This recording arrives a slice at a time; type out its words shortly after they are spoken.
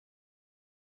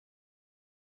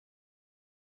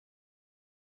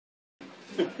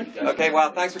Okay,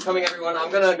 well, thanks for coming, everyone.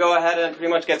 I'm going to go ahead and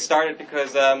pretty much get started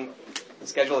because the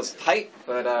schedule is tight,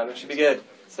 but it should be good.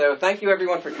 So thank you,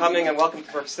 everyone, for coming, and welcome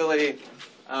to our facility.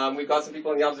 We've got some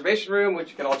people in the observation room, which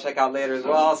you can all check out later as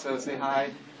well, so say hi.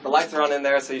 The lights are on in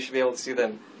there, so you should be able to see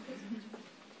them.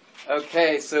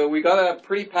 Okay, so we got a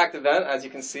pretty packed event. As you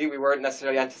can see, we weren't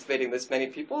necessarily anticipating this many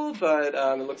people, but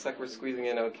it looks like we're squeezing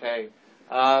in okay.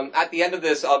 At the end of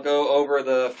this, I'll go over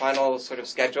the final sort of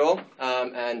schedule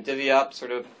and divvy up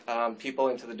sort of people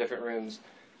into the different rooms.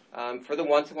 For the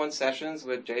one-to-one sessions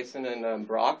with Jason and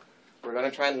Brock, we're going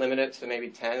to try and limit it to maybe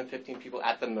 10, 15 people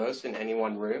at the most in any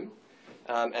one room.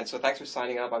 And so thanks for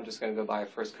signing up. I'm just going to go by a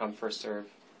first come, first serve.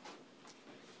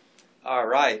 All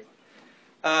right.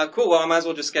 Cool. Well, I might as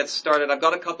well just get started. I've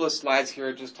got a couple of slides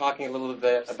here just talking a little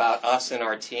bit about us and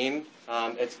our team.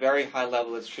 It's very high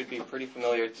level. It should be pretty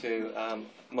familiar to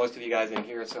most of you guys in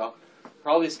here, so I'll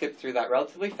probably skip through that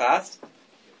relatively fast.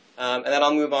 And then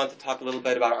I'll move on to talk a little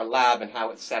bit about our lab and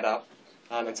how it's set up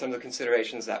and some of the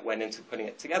considerations that went into putting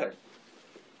it together.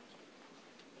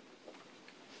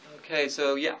 Okay,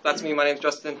 so yeah, that's me. My name's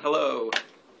Justin. Hello.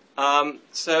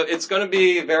 So it's going to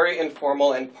be very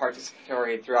informal and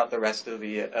participatory throughout the rest of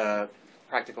the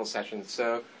practical sessions.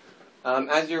 So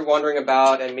as you're wandering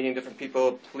about and meeting different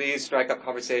people, please strike up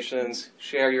conversations,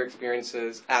 share your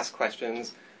experiences, ask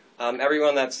questions.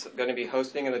 Everyone that's going to be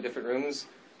hosting in the different rooms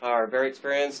are very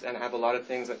experienced and have a lot of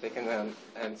things that they can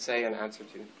say and answer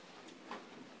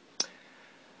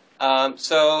to.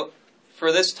 So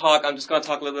for this talk, I'm just going to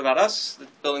talk a little bit about us,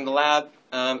 building the lab,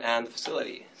 and the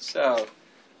facility. So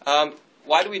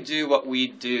why do we do what we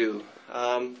do?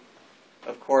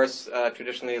 Of course,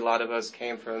 traditionally, a lot of us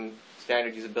came from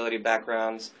standard usability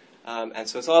backgrounds, and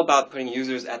so it's all about putting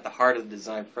users at the heart of the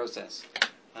design process.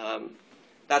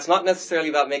 That's not necessarily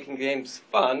about making games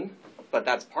fun, but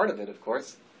that's part of it, of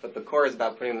course. But the core is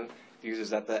about putting the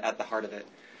users at the heart of it.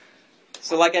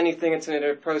 So like anything, it's an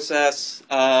iterative process.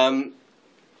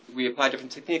 We apply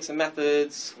different techniques and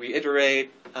methods. We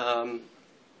iterate.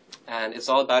 And it's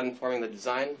all about informing the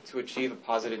design to achieve a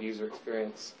positive user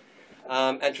experience.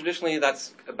 And traditionally,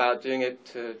 that's about doing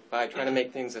it by trying to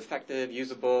make things effective,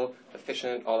 usable,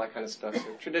 efficient, all that kind of stuff.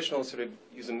 So traditional sort of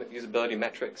usability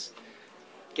metrics.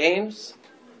 Games,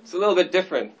 it's a little bit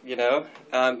different, you know.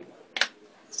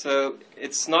 So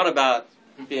it's not about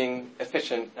being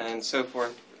efficient and so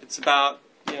forth. It's about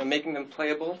making them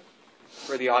playable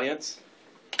for the audience,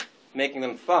 making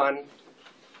them fun,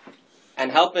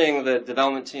 and helping the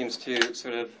development teams to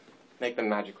sort of make them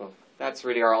magical. That's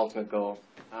really our ultimate goal,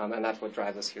 and that's what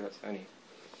drives us here at Sony.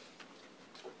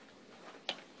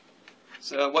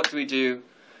 So what do we do?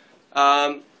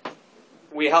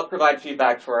 We help provide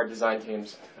feedback for our design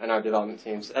teams and our development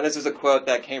teams. And this is a quote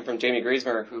that came from Jamie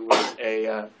Griesmer, who was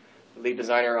a lead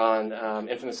designer on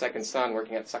Infamous Second Son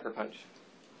working at Sucker Punch.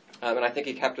 And I think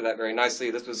he captured that very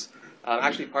nicely. This was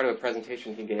actually part of a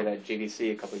presentation he gave at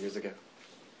GDC a couple of years ago.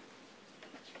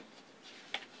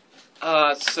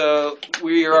 So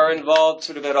we are involved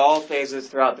sort of at all phases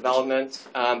throughout development,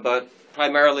 but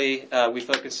primarily we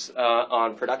focus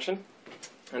on production,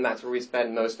 and that's where we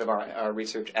spend most of our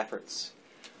research efforts.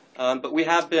 But we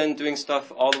have been doing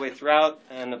stuff all the way throughout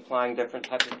and applying different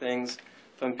types of things,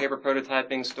 from paper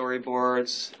prototyping,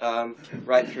 storyboards,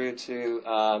 right through to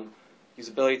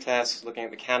usability tests, looking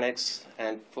at mechanics,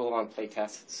 and full-on play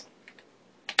tests.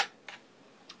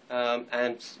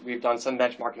 And we've done some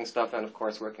benchmarking stuff and, of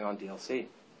course, working on DLC.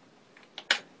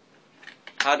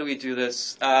 How do we do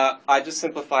this? I just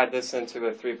simplified this into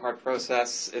a three-part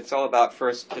process. It's all about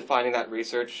first defining that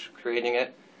research, creating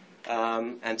it.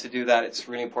 And to do that, it's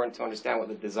really important to understand what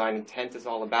the design intent is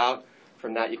all about.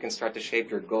 From that, you can start to shape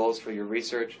your goals for your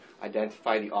research,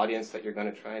 identify the audience that you're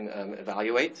going to try and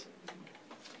evaluate.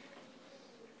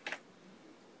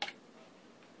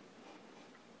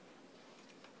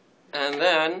 And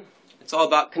then it's all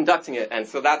about conducting it. And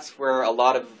so that's where a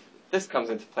lot of this comes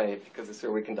into play, because it's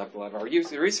where we conduct a lot of our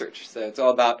user research. So it's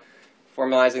all about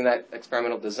formalizing that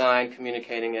experimental design,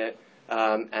 communicating it,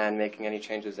 and making any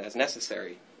changes as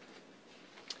necessary.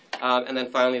 And then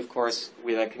finally, of course,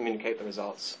 we then communicate the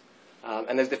results.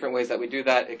 And there's different ways that we do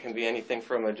that. It can be anything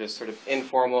from a just sort of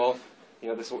informal,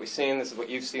 this is what we've seen, this is what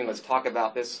you've seen, let's talk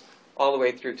about this, all the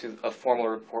way through to a formal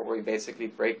report where we basically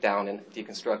break down and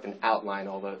deconstruct and outline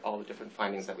all the different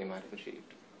findings that we might have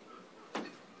achieved.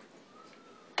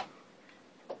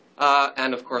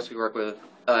 And of course, we work with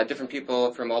different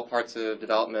people from all parts of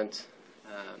development,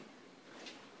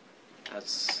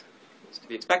 as is to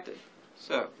be expected.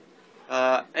 So,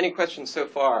 any questions so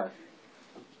far?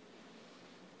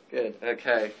 Good.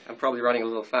 Okay. I'm probably running a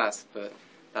little fast, but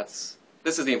this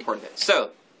is the important bit.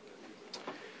 So,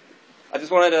 I just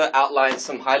wanted to outline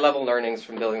some high-level learnings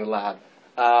from building the lab.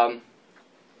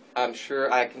 I'm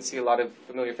sure I can see a lot of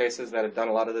familiar faces that have done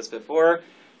a lot of this before,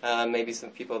 maybe some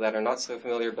people that are not so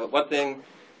familiar, but one thing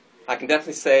I can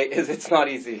definitely say is it's not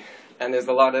easy, and there's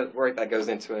a lot of work that goes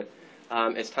into it.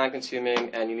 It's time-consuming,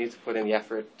 and you need to put in the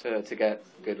effort to get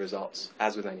good results,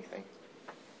 as with anything.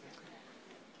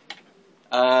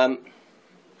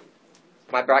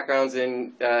 My background's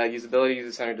in usability,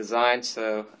 user-centered design,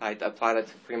 so I apply that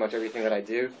to pretty much everything that I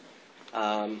do.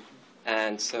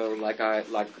 And so like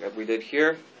we did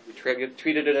here, we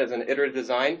treated it as an iterative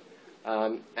design,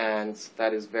 and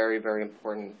that is very, very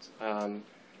important.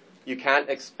 You can't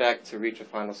expect to reach a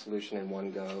final solution in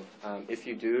one go. If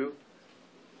you do,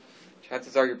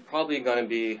 chances are you're probably going to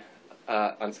be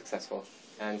unsuccessful.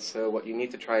 And so what you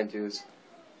need to try and do is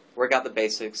work out the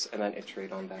basics and then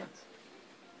iterate on that.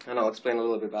 And I'll explain a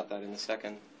little bit about that in a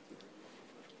second.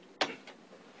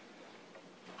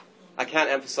 I can't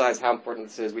emphasize how important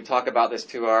this is. We talk about this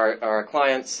to our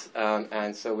clients,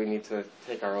 and so we need to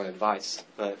take our own advice.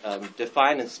 But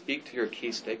define and speak to your key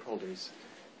stakeholders.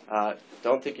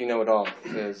 Don't think you know it all,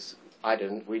 because I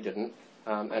didn't, we didn't.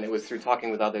 And it was through talking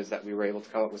with others that we were able to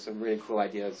come up with some really cool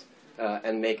ideas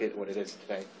and make it what it is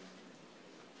today.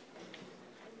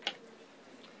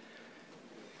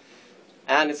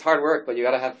 And it's hard work, but you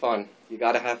got to have fun. You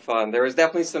got to have fun. There was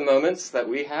definitely some moments that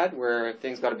we had where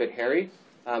things got a bit hairy,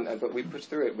 but we pushed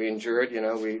through it. We endured. You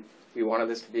know, we wanted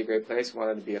this to be a great place. We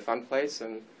wanted it to be a fun place,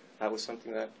 and that was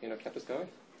something that kept us going.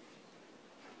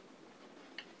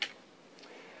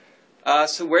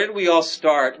 So where did we all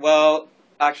start? Well,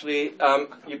 actually,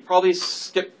 you probably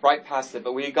skipped right past it,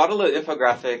 but we got a little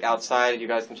infographic outside. You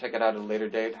guys can check it out at a later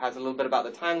date. It has a little bit about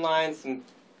the timelines and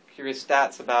curious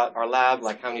stats about our lab,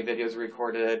 like how many videos we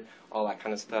recorded, all that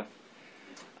kind of stuff.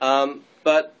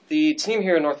 But the team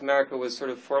here in North America was sort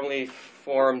of formally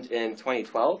formed in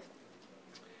 2012.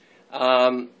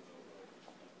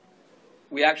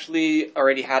 We actually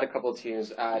already had a couple of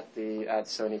teams at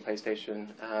Sony PlayStation.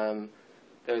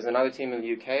 There's another team in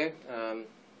the UK.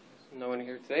 No one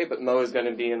here today, but Mo is going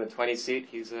to be in the 20 seat.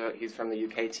 He's from the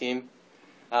UK team.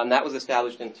 That was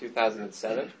established in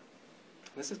 2007.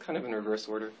 This is kind of in reverse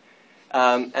order.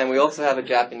 And we also have a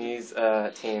Japanese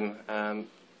team.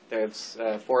 There's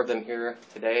 4 of them here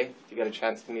today. If you get a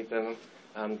chance to meet them,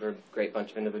 they're a great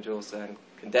bunch of individuals and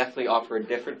can definitely offer a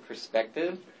different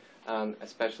perspective,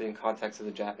 especially in context of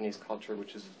the Japanese culture,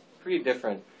 which is pretty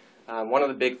different. One of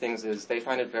the big things is they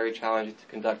find it very challenging to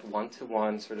conduct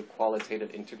one-to-one sort of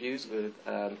qualitative interviews with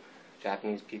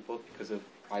Japanese people because of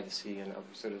privacy and other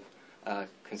sort of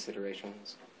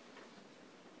considerations.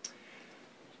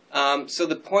 So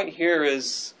the point here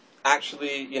is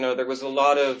actually, there was a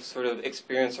lot of sort of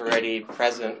experience already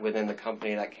present within the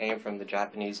company that came from the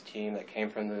Japanese team, that came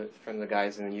from the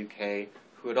guys in the UK,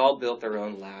 who had all built their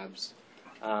own labs.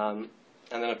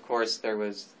 And then, of course, there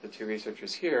was the 2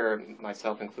 researchers here,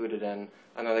 myself included, and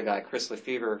another guy, Chris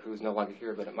Lefevre, who's no longer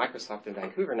here, but at Microsoft in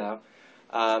Vancouver now,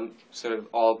 sort of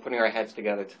all putting our heads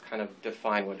together to kind of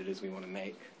define what it is we want to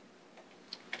make.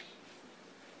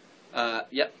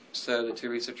 Yep, so the 2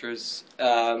 researchers.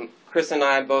 Chris and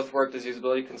I both worked as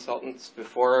usability consultants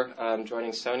before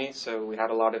joining Sony, so we had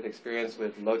a lot of experience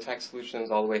with low-tech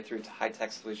solutions all the way through to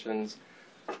high-tech solutions.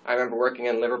 I remember working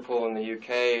in Liverpool in the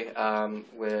UK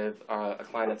with a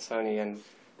client at Sony, and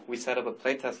we set up a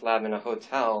playtest lab in a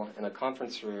hotel in a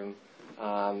conference room.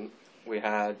 We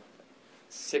had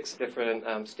 6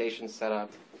 different stations set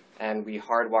up, and we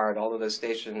hardwired all of those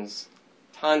stations,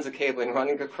 tons of cabling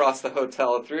running across the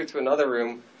hotel through to another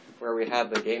room where we had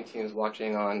the game teams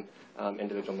watching on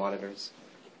individual monitors.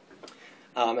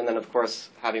 And then, of course,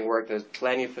 having worked, there's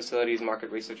plenty of facilities, market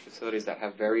research facilities that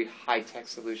have very high-tech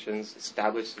solutions,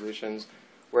 established solutions,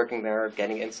 working there,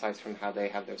 getting insights from how they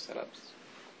have their setups.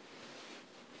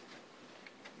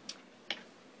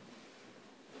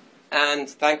 And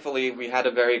thankfully, we had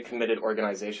a very committed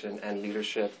organization and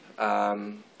leadership.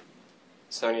 Sony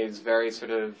is very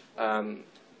sort of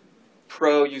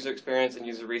pro-user experience and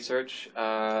user research.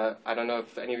 I don't know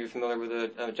if any of you are familiar with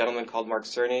a gentleman called Mark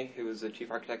Cerny, who was the chief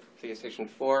architect for PlayStation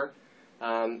 4.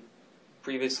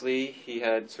 Previously, he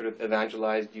had sort of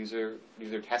evangelized user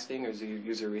testing or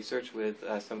user research with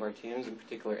some of our teams, in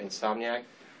particular Insomniac,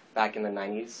 back in the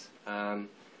 90s.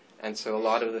 And so a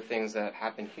lot of the things that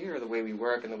happen here, the way we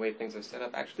work and the way things are set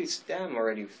up, actually stem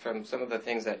already from some of the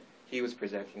things that he was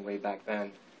presenting way back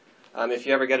then. If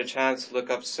you ever get a chance, look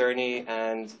up Cerny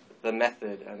and the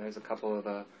method, and there's a couple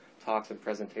of talks and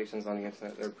presentations on the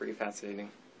internet that are pretty fascinating.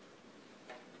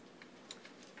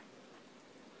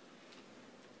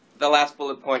 The last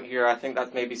bullet point here, I think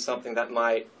that's maybe something that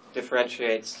might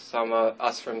differentiates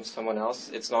us from someone else.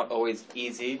 It's not always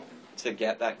easy to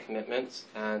get that commitment,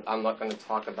 and I'm not going to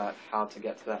talk about how to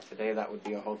get to that today. That would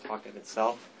be a whole talk in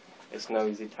itself. It's no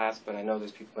easy task, but I know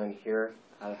there's people in here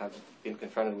that have been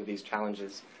confronted with these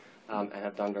challenges and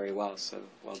have done very well, so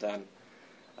well done.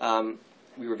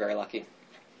 We were very lucky.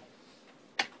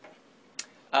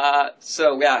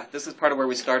 So yeah, this is part of where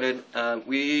we started.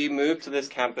 We moved to this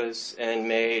campus in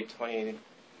May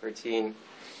 2013.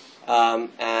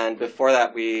 And before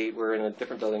that, we were in a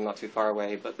different building not too far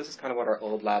away. But this is kind of what our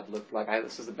old lab looked like.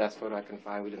 This is the best photo I can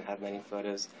find. We didn't have many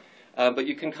photos. But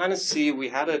you can kind of see we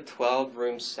had a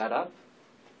 12-room setup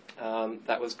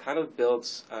that was kind of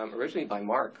built originally by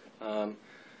Mark.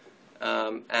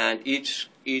 And each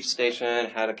station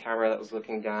had a camera that was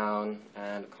looking down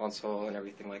and a console and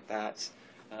everything like that.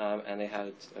 And they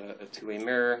had a two-way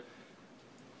mirror.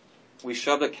 We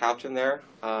shoved a couch in there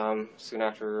soon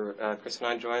after Chris and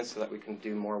I joined so that we can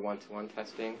do more one-to-one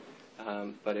testing.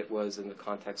 But it was in the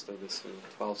context of this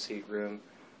 12-seat room.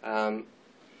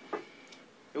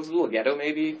 It was a little ghetto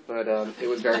maybe, but it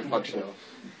was very functional.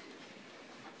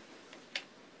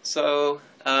 So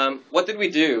what did we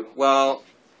do? Well,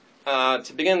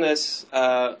 to begin this,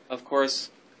 of course,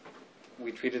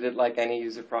 we treated it like any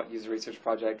user research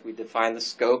project. We defined the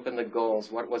scope and the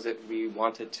goals. What was it we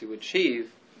wanted to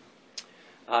achieve?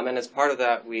 And as part of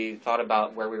that, we thought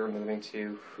about where we were moving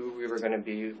to, who we were going to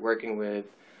be working with.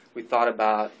 We thought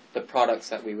about the products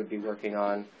that we would be working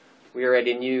on. We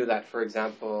already knew that, for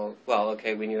example,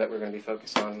 we knew that we were going to be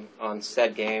focused on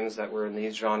said games that were in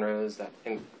these genres that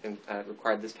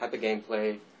required this type of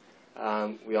gameplay.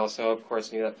 We also, of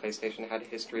course, knew that PlayStation had a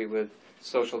history with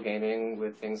social gaming,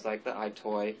 with things like the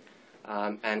iToy.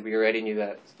 And we already knew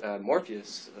that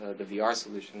Morpheus, the VR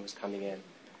solution, was coming in.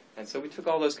 And so we took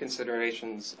all those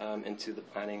considerations into the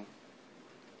planning.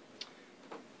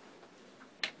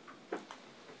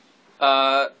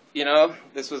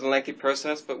 This was a lengthy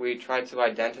process, but we tried to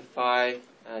identify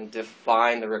and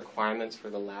define the requirements for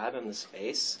the lab and the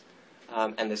space.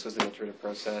 And this was an iterative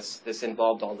process. This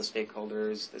involved all the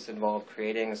stakeholders. This involved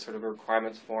creating a sort of a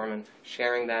requirements form and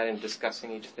sharing that and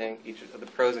discussing each of the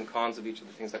pros and cons of each of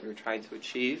the things that we were trying to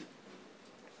achieve.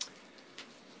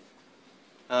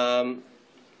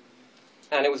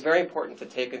 And it was very important to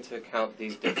take into account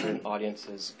these different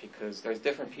audiences because there's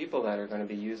different people that are going to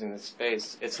be using this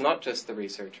space. It's not just the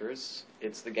researchers,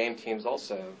 it's the game teams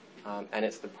also, and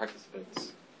it's the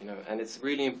participants. And it's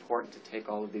really important to take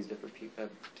all of these different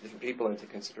people into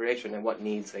consideration and what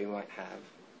needs they might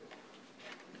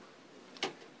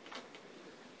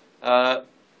have.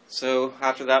 So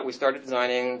after that, we started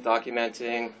designing,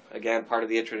 documenting, again, part of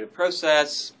the iterative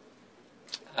process.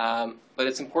 But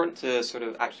it's important to sort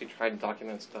of actually try to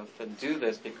document stuff and do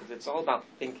this because it's all about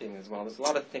thinking as well. There's a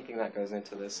lot of thinking that goes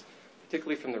into this,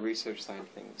 particularly from the research side of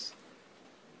things.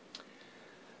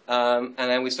 And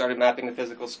then we started mapping the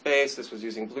physical space. This was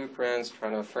using blueprints,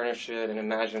 trying to furnish it and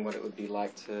imagine what it would be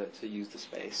like to use the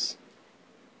space.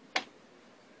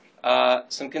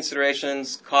 Some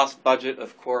considerations, cost, budget,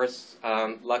 of course.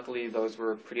 Luckily, those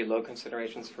were pretty low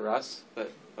considerations for us,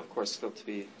 but of course still to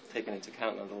be taken into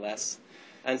account nonetheless.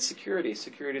 And security.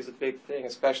 Security is a big thing,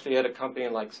 especially at a company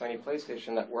like Sony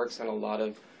PlayStation that works on a lot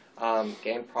of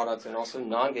game products and also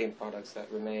non-game products that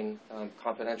remain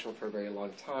confidential for a very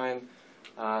long time.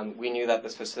 We knew that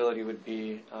this facility would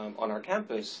be on our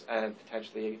campus and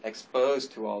potentially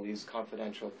exposed to all these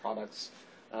confidential products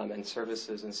and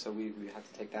services, and so we had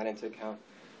to take that into account.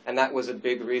 And that was a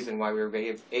big reason why we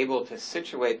were able to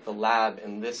situate the lab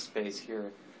in this space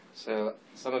here. So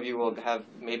some of you will have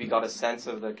maybe got a sense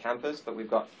of the campus, but we've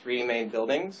got 3 main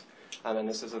buildings. And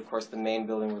this is, of course, the main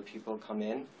building where people come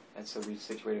in. And so we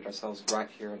situated ourselves right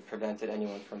here and prevented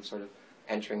anyone from sort of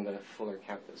entering the fuller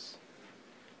campus.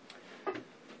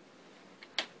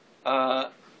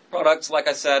 Products, like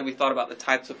I said, we thought about the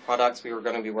types of products we were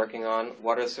going to be working on.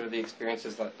 What are sort of the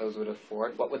experiences that those would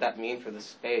afford? What would that mean for the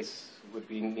space? Would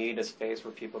we need a space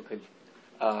where people could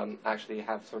actually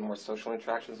have sort of more social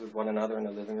interactions with one another in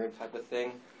a living room type of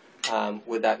thing?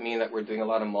 Would that mean that we're doing a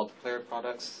lot of multiplayer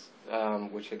products,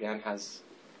 which again has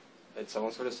its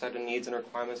own sort of set of needs and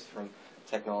requirements from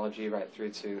technology right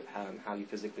through to how you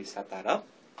physically set that up?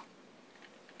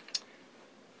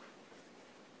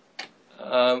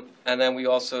 And then we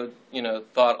also,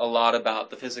 thought a lot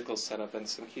about the physical setup and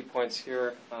some key points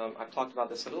here. I've talked about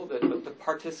this a little bit, but the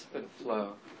participant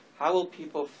flow. How will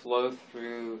people flow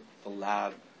through the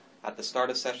lab at the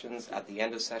start of sessions, at the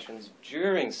end of sessions,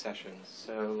 during sessions?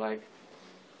 So,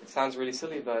 it sounds really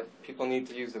silly, but people need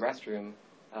to use the restroom.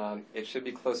 It should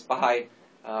be close by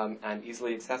and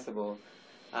easily accessible.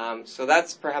 So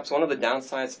that's perhaps one of the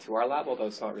downsides to our lab, although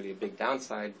it's not really a big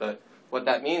downside. But what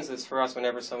that means is for us,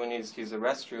 whenever someone needs to use a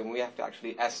restroom, we have to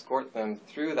actually escort them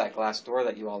through that glass door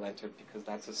that you all entered because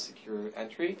that's a secure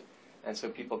entry, and so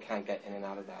people can't get in and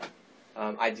out of that.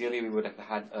 Ideally, we would have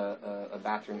had a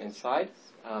bathroom inside,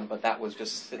 but that was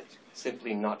just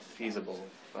simply not feasible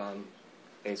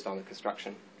based on the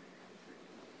construction.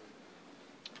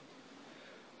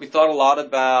 We thought a lot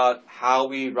about how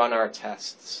we run our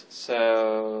tests.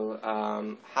 So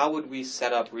how would we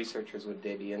set up researchers? Would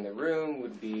they be in the room?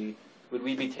 Would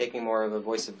we be taking more of a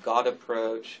voice of God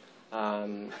approach?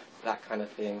 That kind of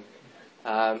thing.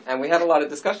 And we had a lot of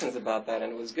discussions about that,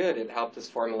 and it was good. It helped us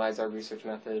formalize our research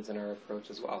methods and our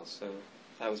approach as well. So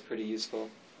that was pretty useful.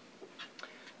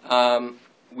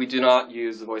 We do not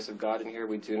use the voice of God in here.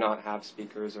 We do not have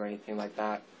speakers or anything like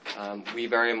that. We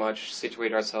very much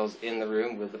situate ourselves in the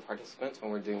room with the participants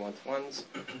when we're doing one-to-ones.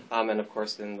 And of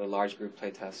course, in the large group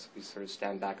playtests, we sort of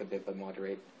stand back a bit but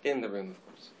moderate in the room, of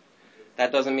course.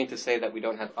 That doesn't mean to say that we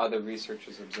don't have other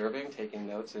researchers observing, taking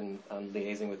notes, and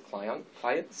liaising with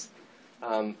clients.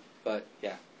 But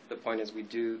yeah, the point is we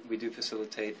do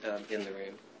facilitate in the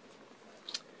room.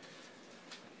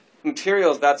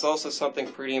 Materials, that's also something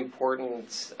pretty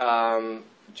important.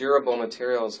 Durable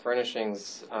materials,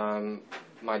 furnishings.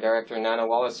 My director, Nana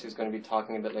Wallace, who's going to be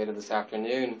talking a bit later this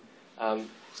afternoon,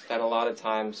 spent a lot of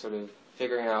time sort of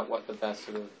figuring out what the best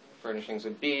sort of furnishings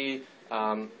would be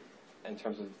in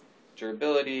terms of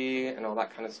durability and all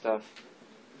that kind of stuff.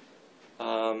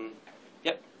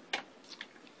 Yep.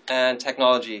 And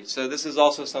technology. So this is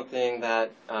also something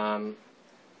that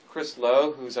Chris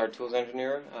Lowe, who's our tools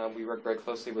engineer, we work very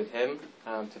closely with him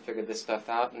to figure this stuff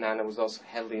out. Nana was also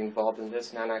heavily involved in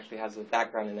this. Nana actually has a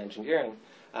background in engineering,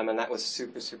 and that was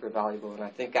super, super valuable. And I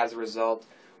think as a result,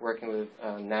 working with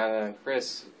Nana and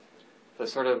Chris,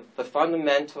 the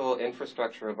fundamental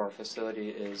infrastructure of our facility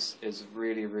is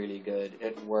really, really good.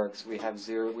 It works. We've had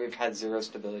zero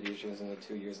stability issues in the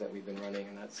 2 years that we've been running,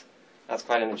 and that's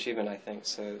quite an achievement, I think.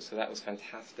 So that was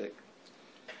fantastic.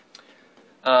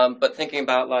 But thinking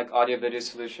about like audio-video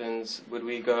solutions, would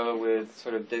we go with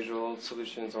sort of digital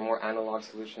solutions or more analog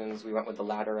solutions? We went with the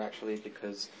latter, actually,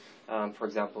 because, for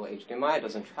example, HDMI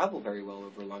doesn't travel very well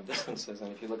over long distances.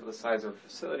 And if you look at the size of our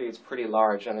facility, it's pretty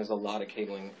large, and there's a lot of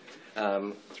cabling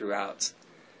throughout.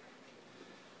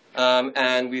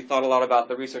 And we thought a lot about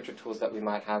the researcher tools that we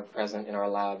might have present in our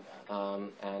lab,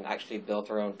 and actually built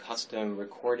our own custom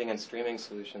recording and streaming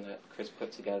solution that Chris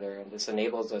put together. And this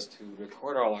enables us to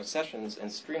record all our sessions and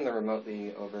stream them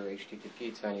remotely over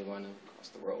HTTP to anyone across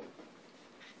the world.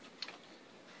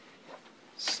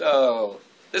 So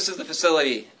this is the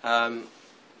facility.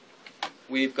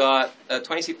 We've got a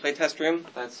 20-seat playtest room.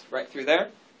 That's right through there.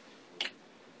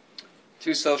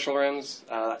 2 social rooms.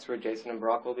 That's where Jason and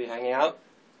Barack will be hanging out.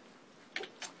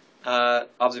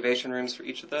 Observation rooms for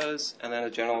each of those, and then a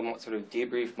general sort of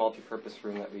debrief multi-purpose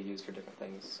room that we use for different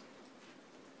things.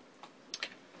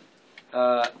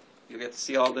 You'll get to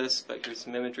see all this, but here's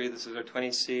some imagery. This is our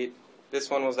 20-seat. This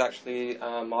one was actually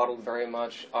modeled very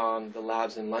much on the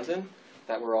labs in London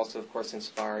that were also, of course,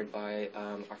 inspired by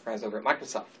our friends over at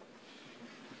Microsoft.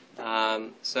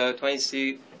 So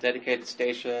 20-seat, dedicated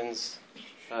stations,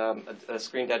 a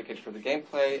screen dedicated for the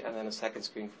gameplay, and then a second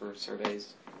screen for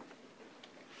surveys.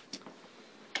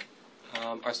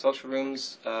 Our social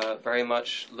rooms very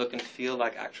much look and feel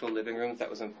like actual living rooms. That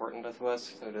was important to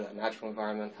us, so the natural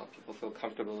environment, help people feel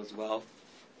comfortable as well.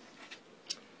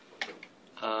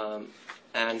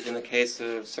 And in the case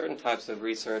of certain types of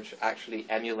research, actually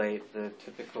emulate the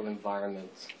typical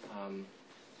environment,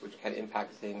 which can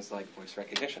impact things like voice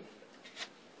recognition.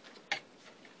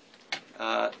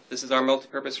 This is our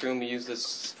multi-purpose room. We use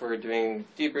this for doing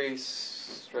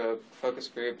debriefs, focus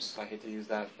groups. I hate to use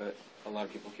that, but a lot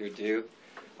of people here do.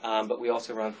 But we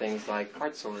also run things like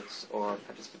card sorts or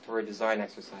participatory design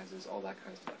exercises, all that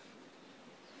kind of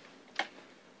stuff.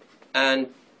 And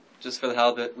just for the hell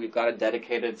of it, we've got a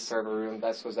dedicated server room.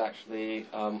 This was actually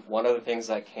one of the things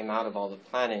that came out of all the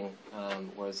planning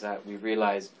was that we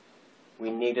realized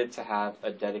we needed to have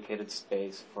a dedicated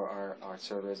space for our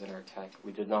servers and our tech.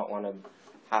 We did not want to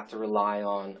have to rely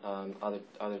on other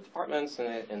departments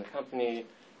in the company,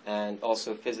 and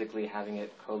also physically having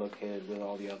it co-located with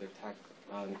all the other tech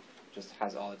just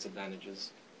has all its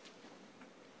advantages.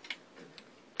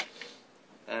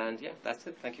 And yeah, that's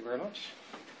it. Thank you very much.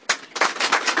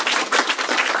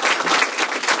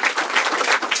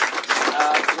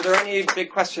 Are there any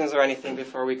big questions or anything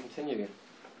before we continue?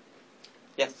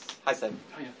 Yes. Hi, Seb.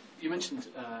 Hiya. You mentioned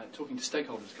talking to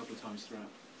stakeholders a couple of times throughout.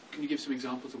 Can you give some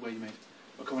examples of where you made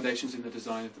accommodations in the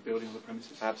design of the building or the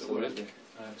premises? Absolutely. That were,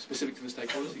 specific to the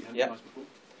stakeholders that you hadn't asked before?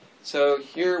 So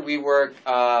here we work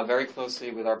very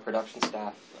closely with our production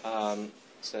staff.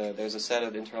 So there's a set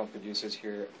of internal producers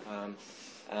here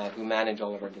who manage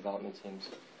all of our development teams.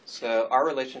 So our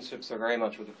relationships are very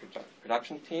much with the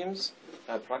production teams,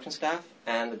 production staff,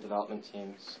 and the development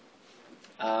teams.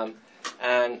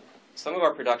 And some of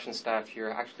our production staff here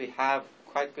actually have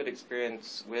quite good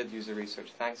experience with user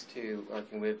research thanks to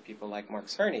working with people like Mark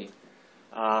Cerny,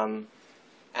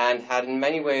 and had in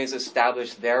many ways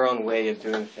established their own way of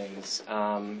doing things.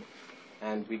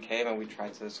 And we came and we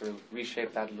tried to sort of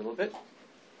reshape that a little bit.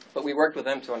 But we worked with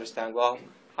them to understand, well,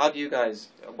 what are you guys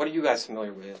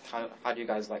familiar with? How do you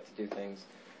guys like to do things?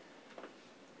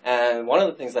 And one of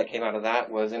the things that came out of that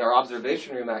was in our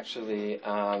observation room, actually,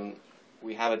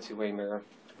 we have a two-way mirror.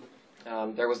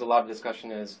 There was a lot of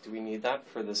discussion as, do we need that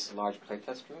for this large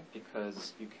playtest room?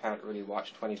 Because you can't really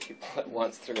watch 20 people at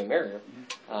once through a mirror.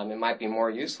 It might be more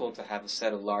useful to have a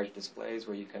set of large displays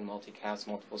where you can multicast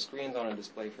multiple screens on a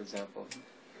display, for example.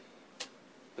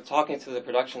 But talking to the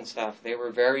production staff, they were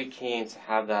very keen to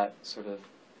have that sort of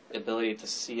ability to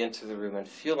see into the room and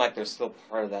feel like they're still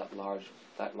part of that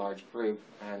large group.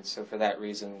 And so for that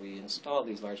reason, we installed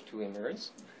these large two-way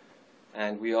mirrors.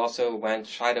 And we also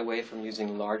shied away from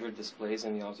using larger displays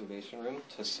in the observation room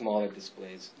to smaller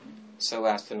displays, so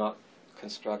as to not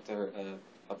construct or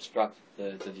obstruct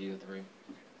the view of the room.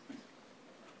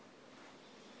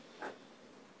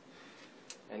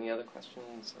 Any other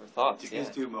questions or thoughts? Do you guys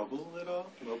do mobile at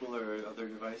all? Mobile or other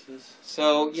devices?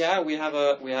 So yeah, we have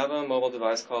a mobile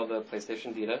device called the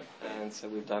PlayStation Vita, and so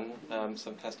we've done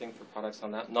some testing for products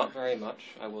on that. Not very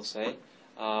much, I will say.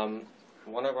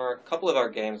 Couple of our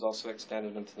games also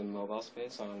extended into the mobile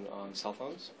space on cell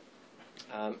phones,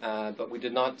 but we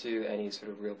did not do any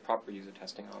sort of real proper user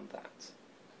testing on that.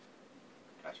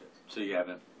 Gotcha. So you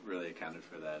haven't really accounted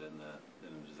for that in the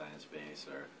design space,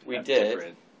 or we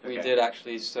did. We did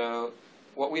actually. So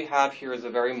what we have here is a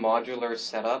very modular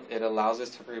setup. It allows us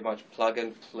to pretty much plug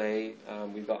and play.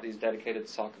 We've got these dedicated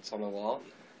sockets on the wall,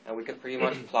 and we can pretty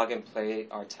much plug and play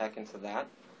our tech into that.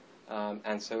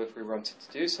 And so if we wanted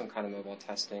to do some kind of mobile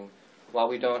testing, while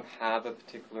we don't have a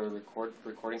particular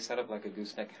recording setup like a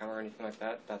gooseneck camera or anything like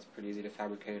that, that's pretty easy to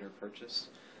fabricate or purchase,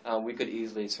 we could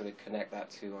easily sort of connect that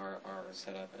to our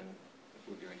setup and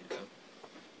we'd be ready to go.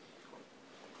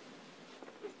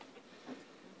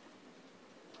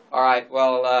 All right,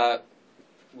 well,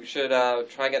 we should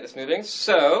try and get this moving.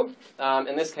 So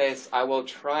in this case, I will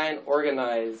try and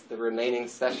organize the remaining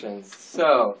sessions.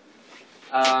 So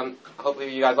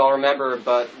hopefully you guys all remember,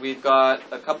 but we've got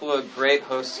a couple of great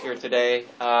hosts here today.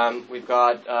 We've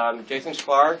got Jason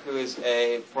Schlar, who is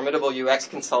a formidable UX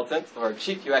consultant, or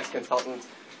chief UX consultant.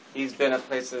 He's been at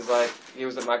places like, he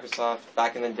was at Microsoft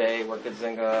back in the day, worked at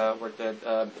Zynga, worked at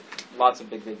lots of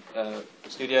big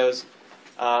studios.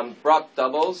 Brock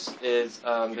Doubles is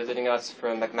visiting us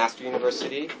from McMaster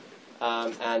University.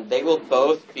 And they will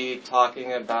both be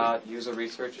talking about user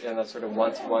research in a sort of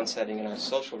one-to-one setting in our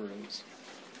social rooms.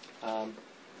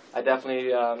 I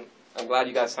definitely, I'm glad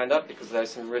you guys signed up because there's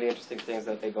some really interesting things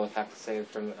that they both have to say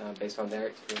from based on their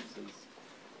experiences.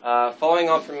 Following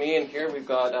on from me in here, we've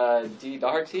got Dee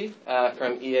Doherty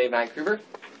from EA Vancouver.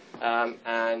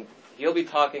 And he'll be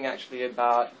talking actually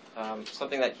about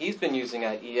something that he's been using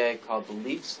at EA called the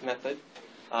LEAPS method.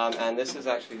 And this is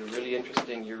actually a really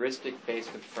interesting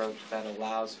heuristic-based approach that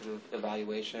allows sort of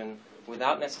evaluation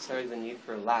without necessarily the need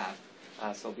for a lab.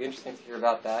 So it'll be interesting to hear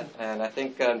about that. And I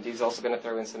think Dee's also going to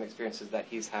throw in some experiences that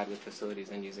he's had with facilities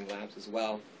and using labs as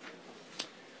well.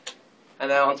 And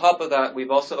then on top of that,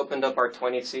 we've also opened up our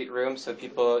 20-seat room. So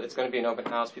people, it's going to be an open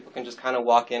house. People can just kind of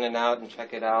walk in and out and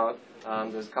check it out.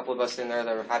 There's a couple of us in there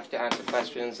that are happy to answer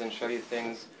questions and show you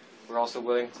things. We're also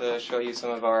willing to show you some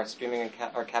of our streaming and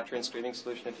our capture and streaming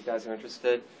solution if you guys are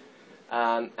interested.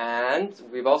 And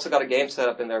we've also got a game set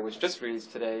up in there which just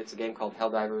released today. It's a game called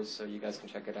Helldivers, so you guys can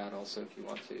check it out also if you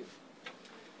want to.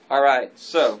 All right,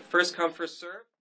 so first come, first serve.